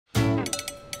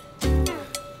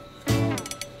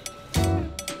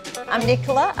I'm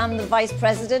Nicola, I'm the Vice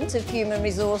President of Human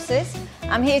Resources.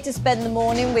 I'm here to spend the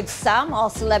morning with Sam, our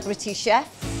celebrity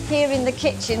chef, here in the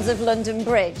kitchens of London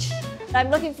Bridge. I'm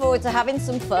looking forward to having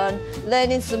some fun,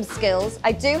 learning some skills.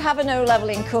 I do have an O-level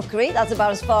in cookery, that's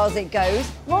about as far as it goes.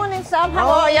 Morning Sam, how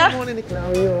are you? Good morning Nicola, how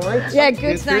are you alright? Yeah,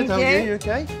 good, thank you. How are you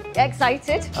okay?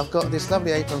 Excited? I've got this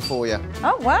lovely apron for you.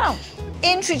 Oh wow.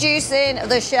 Introducing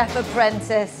the Chef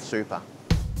Apprentice. Super.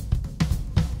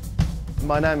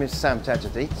 My name is Sam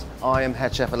Tadjadit. I am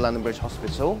head chef at London Bridge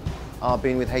Hospital. I've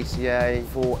been with HCA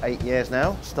for 8 years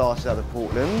now, started out of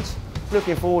Portland.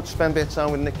 Looking forward to spend a bit of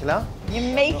time with Nicola.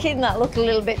 You're making that look a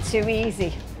little bit too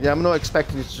easy. Yeah, I'm not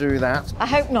expecting you to do that. I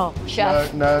hope not,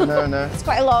 chef. No. It's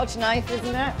quite a large knife,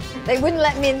 isn't it? They wouldn't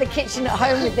let me in the kitchen at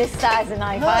home with this size of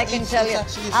knife, I can tell you.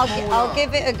 I'll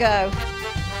give it a go.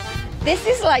 This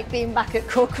is like being back at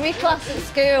cookery class at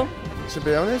school. To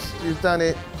be honest, you've done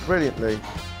it brilliantly.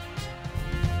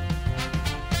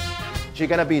 You're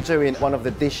going to be doing one of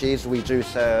the dishes we do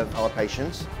serve our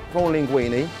patients. Prawn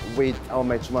linguine with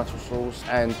homemade tomato sauce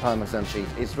and Parmesan cheese.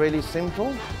 It's really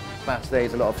simple, but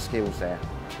there's a lot of skills there.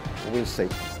 We'll see.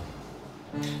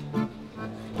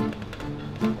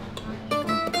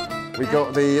 We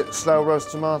got the slow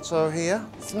roast tomato here.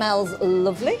 Smells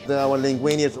lovely. Our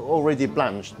linguine is already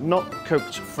blanched, not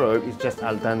cooked through, it's just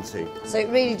al dente. So it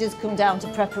really does come down to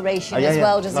preparation as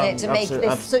well, doesn't it, to make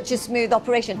this such a smooth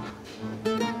operation.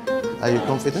 Are you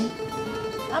confident?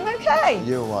 I'm okay.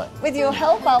 You're right. With your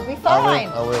help, I'll be fine.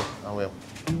 I will.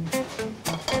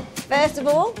 First of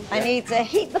all, I need to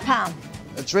heat the pan.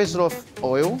 A drizzle of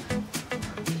oil.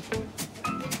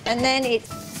 And then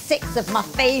it's 6 of my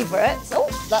favourites. Oh,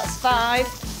 that's 5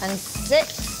 and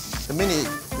 6. The minute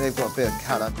they've got a bit of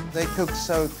colour, they cook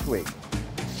so quick.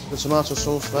 The tomato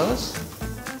sauce first.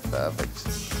 Perfect.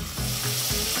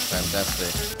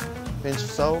 Fantastic. Pinch of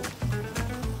salt.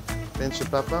 Pinch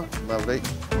of pepper. Lovely.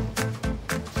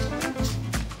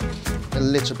 A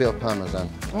little bit of Parmesan.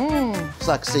 It's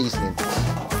like seasoning.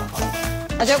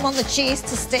 I don't want the cheese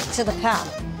to stick to the pan.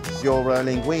 Your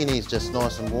linguine is just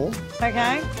nice and warm.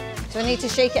 Okay. Do I need to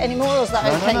shake it anymore, or is that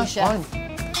okay, chef?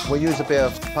 Fine. We'll use a bit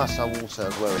of pasta water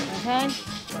as well. Okay.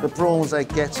 The prawns are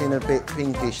getting a bit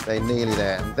pinkish, they're nearly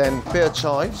there. And then a bit of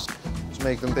chives to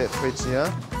make them a bit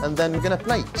prettier. And then we're going to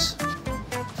plate.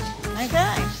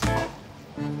 Okay.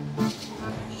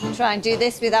 Try and do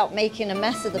this without making a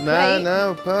mess of the plate.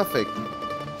 No, perfect.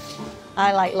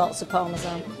 I like lots of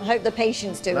Parmesan. I hope the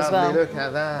patients do as well. Look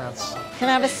at that. Can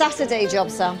I have a Saturday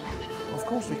job, Sam? Of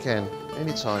course we can,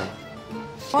 anytime.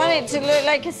 I want it to look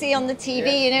like I see on the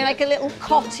TV, you know, like a little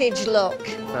cottage look.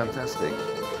 Fantastic.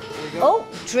 Oh,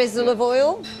 drizzle of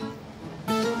oil.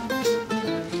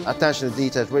 Attention to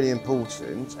detail is really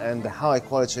important, and the high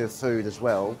quality of food as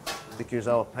well, because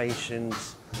our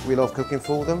patients, we love cooking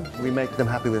for them. We make them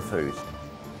happy with food.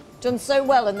 Done so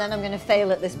well, and then I'm going to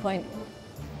fail at this point.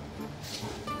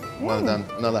 Well done.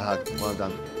 Another hug. Well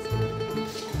done.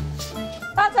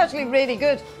 That's actually really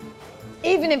good,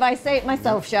 even if I say it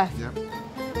myself, chef. Yeah.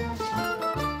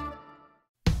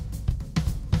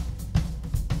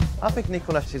 I think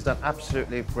Nicola, she's done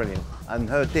absolutely brilliant, and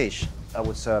her dish, I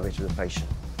would serve it to the patient.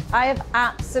 I have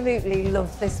absolutely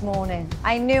loved this morning.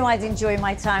 I knew I'd enjoy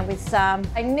my time with Sam.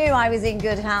 I knew I was in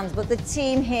good hands, but the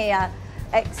team here,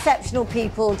 exceptional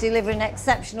people delivering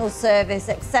exceptional service,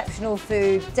 exceptional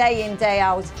food, day in, day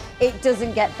out. It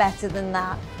doesn't get better than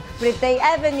that. But if they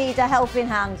ever need a helping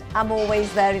hand, I'm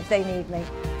always there if they need me.